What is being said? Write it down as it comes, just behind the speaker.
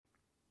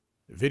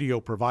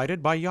Video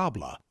provided by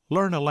Yabla.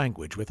 Learn a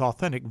language with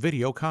authentic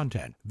video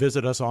content.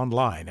 Visit us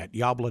online at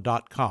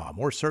yabla.com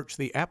or search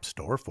the App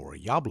Store for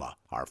Yabla.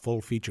 Our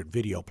full-featured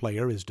video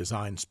player is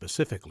designed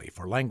specifically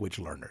for language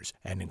learners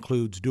and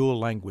includes dual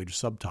language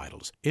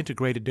subtitles,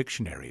 integrated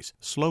dictionaries,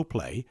 slow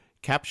play,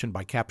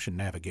 caption-by-caption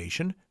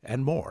navigation,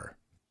 and more.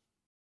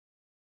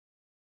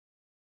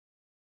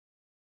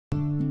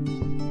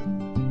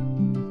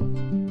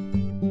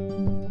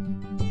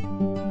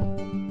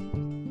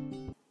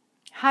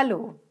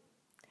 Hallo!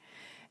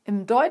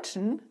 Im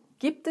Deutschen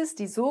gibt es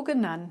die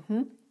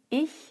sogenannten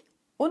Ich-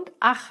 und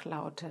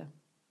Ach-Laute.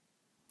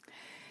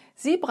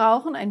 Sie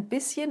brauchen ein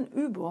bisschen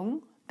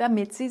Übung,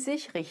 damit sie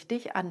sich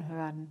richtig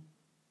anhören.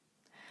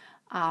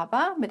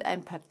 Aber mit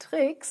ein paar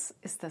Tricks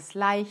ist das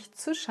leicht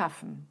zu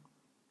schaffen.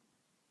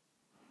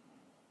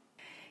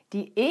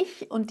 Die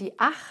Ich- und die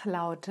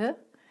Ach-Laute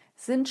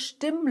sind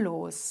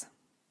stimmlos.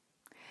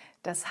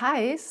 Das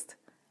heißt,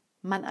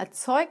 man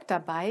erzeugt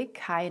dabei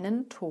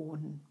keinen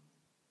Ton.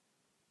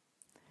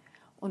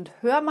 Und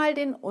hör mal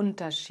den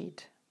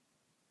Unterschied.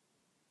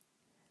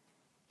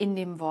 In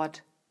dem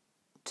Wort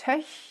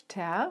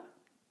Töchter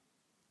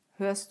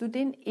hörst du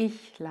den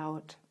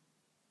Ich-Laut.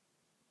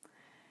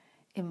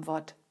 Im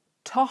Wort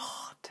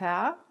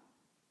Tochter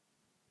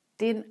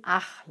den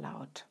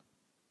Ach-Laut.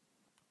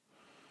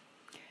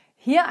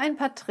 Hier ein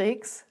paar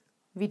Tricks,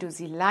 wie du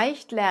sie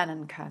leicht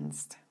lernen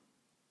kannst.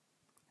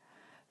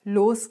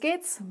 Los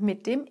geht's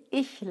mit dem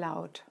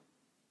Ich-Laut.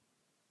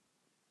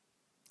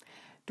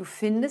 Du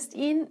findest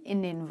ihn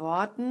in den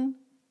Worten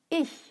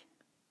ich,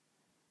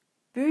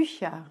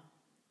 Bücher,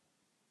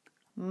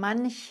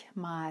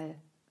 manchmal,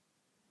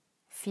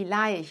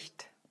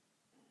 vielleicht.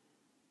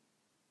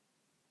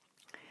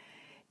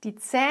 Die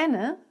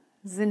Zähne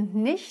sind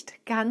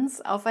nicht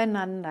ganz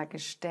aufeinander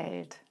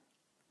gestellt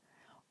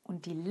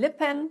und die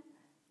Lippen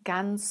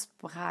ganz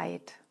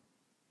breit.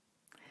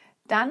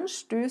 Dann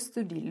stößt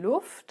du die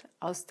Luft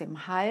aus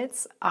dem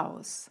Hals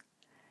aus.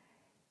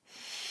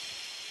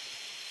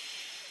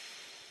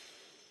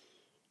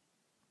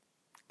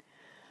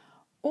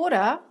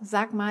 Oder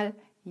sag mal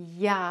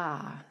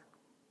ja.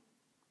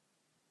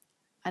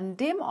 An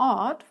dem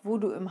Ort, wo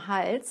du im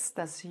Hals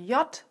das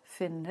J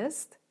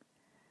findest,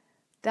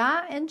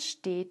 da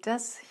entsteht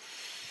das.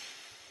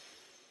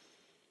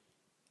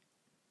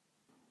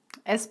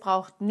 Es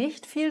braucht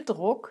nicht viel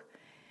Druck,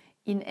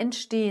 ihn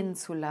entstehen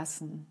zu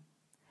lassen.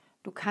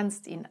 Du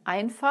kannst ihn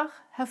einfach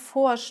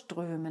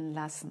hervorströmen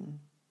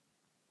lassen.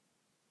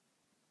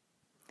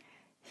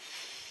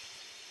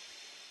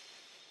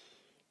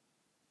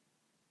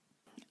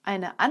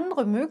 Eine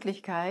andere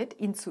Möglichkeit,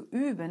 ihn zu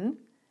üben,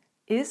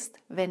 ist,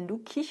 wenn du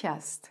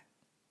kicherst.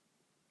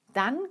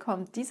 Dann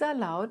kommt dieser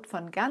Laut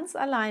von ganz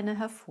alleine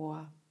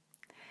hervor.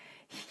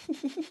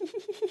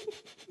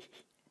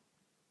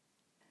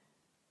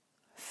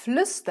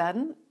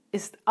 Flüstern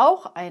ist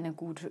auch eine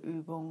gute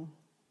Übung.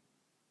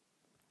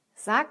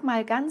 Sag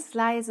mal ganz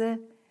leise,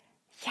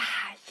 ja,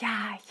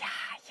 ja, ja,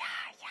 ja,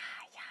 ja,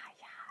 ja,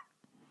 ja.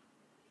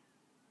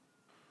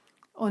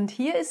 Und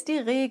hier ist die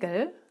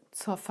Regel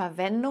zur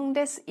Verwendung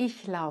des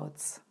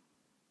Ich-Lauts.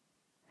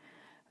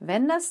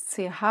 Wenn das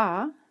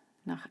CH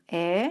nach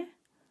Ä,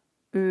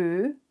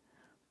 Ö,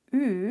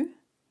 Ü,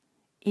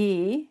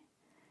 E,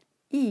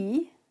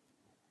 I,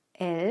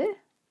 L,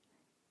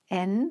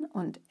 N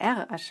und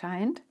R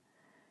erscheint,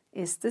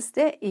 ist es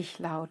der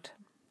Ich-Laut.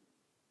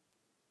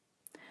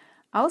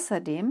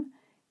 Außerdem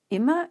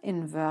immer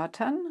in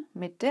Wörtern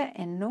mit der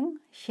Endung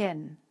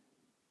chen.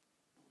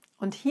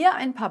 Und hier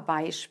ein paar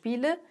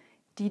Beispiele,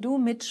 die du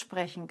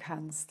mitsprechen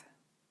kannst.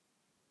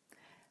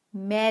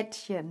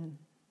 Mädchen,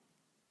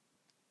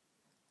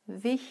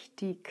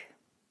 wichtig,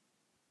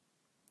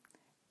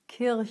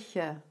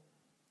 Kirche,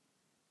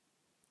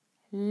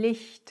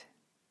 Licht,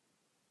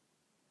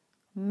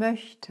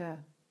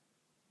 möchte,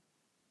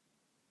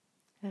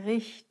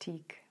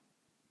 richtig,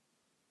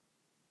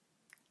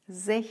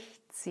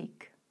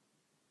 60.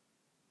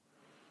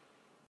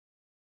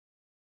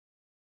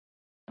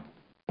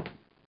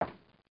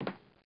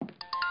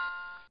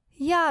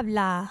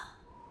 Yabla.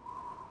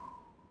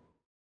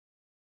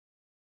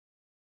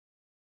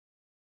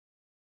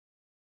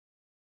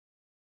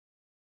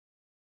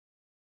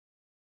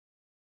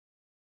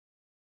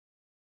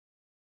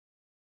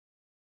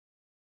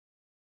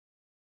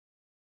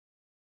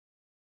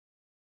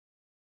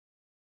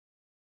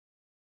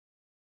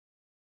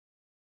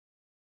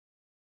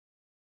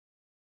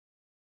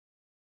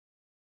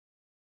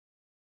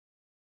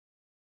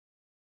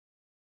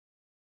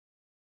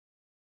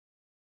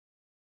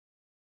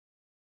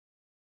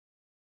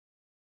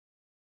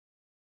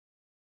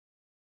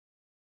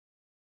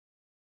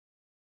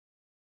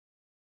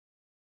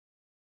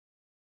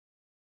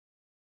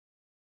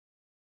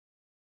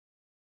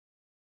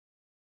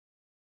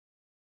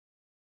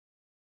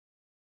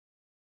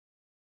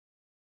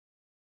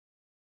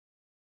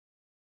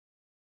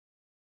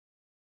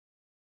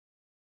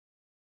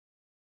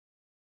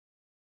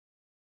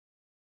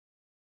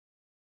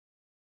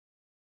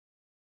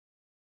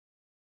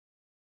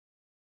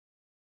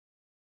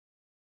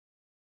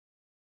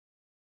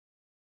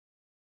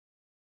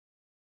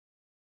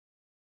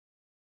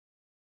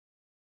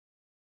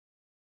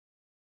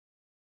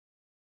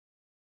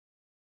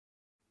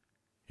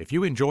 If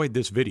you enjoyed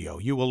this video,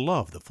 you will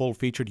love the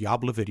full-featured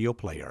Yabla video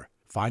player.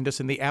 Find us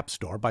in the App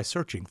Store by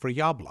searching for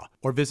Yabla,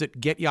 or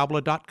visit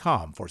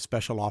getyabla.com for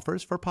special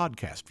offers for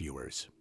podcast viewers.